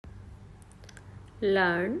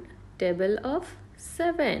Learn table of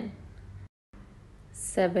 7.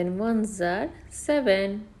 7 ones are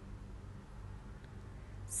 7.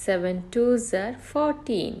 7 twos are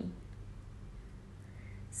 14.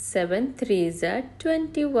 7 threes are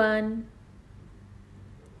 21.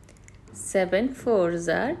 7 fours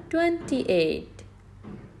are 28.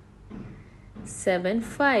 7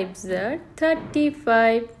 fives are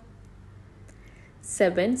 35.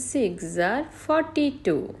 7 sixes are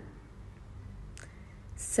 42.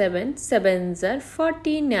 7 sevens are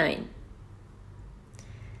 49.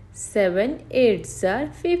 7 eights are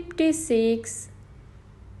 56.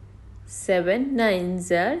 7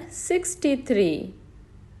 nines are 63.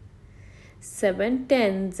 7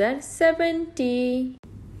 tens are 70.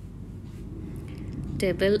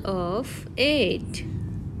 Table of 8.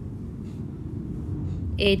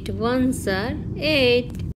 8 ones are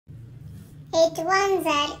 8. 8 ones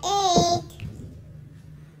are 8.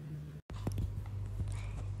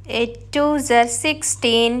 8 twos are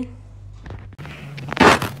 16.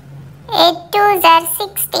 8 twos are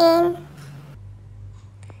 16.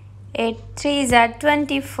 8 threes are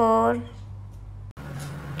 24.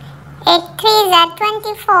 8 threes are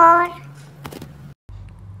 24.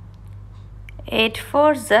 8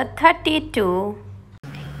 fours are 32.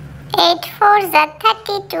 8 fours are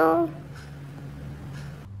 32.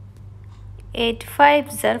 8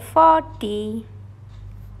 fives are 40.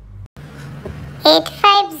 8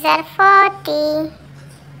 fives are 40.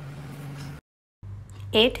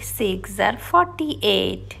 8 sixes are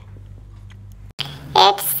 48.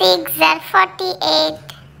 8 sixes are 48.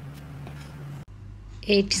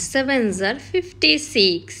 8 sevens are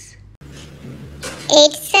 56.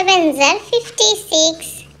 8 sevens are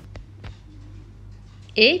 56.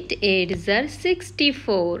 8 eights are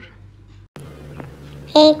 64.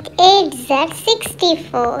 8 eights are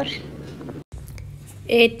 64.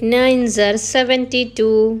 8 nines are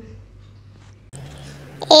 72.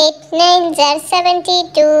 8 nines are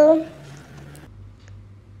 72.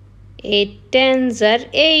 8 tens are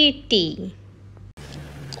 80.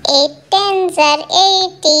 8 tens are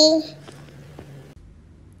 80.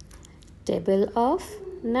 Table of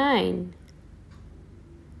 9.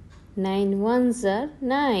 9 ones are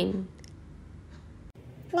 9.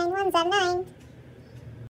 9 ones are 9.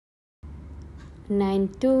 9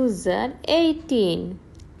 twos are 18.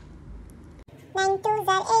 9 twos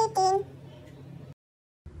are 18.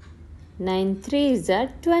 9 threes are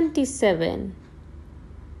 27.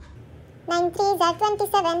 9 threes are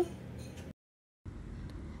 27.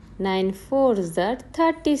 9 fours are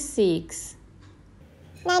 36.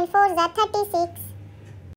 9 fours are 36.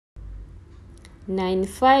 9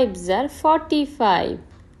 fives are 45.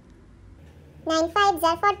 9 fives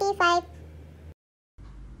are 45.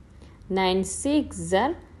 9 sixes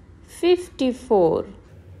are 54.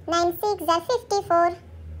 9 sixes are 54.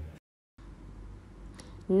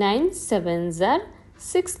 9 sevens are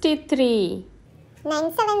 63.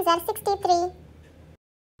 9 sevens are 63.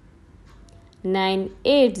 9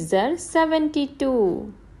 eights are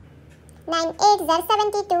 72. 9 eights are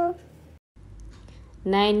 72.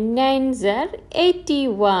 9 nines are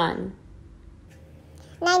 81.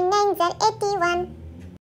 9 nines are 81.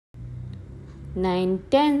 9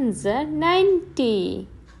 tens are 90.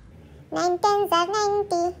 9 tens are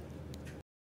 90.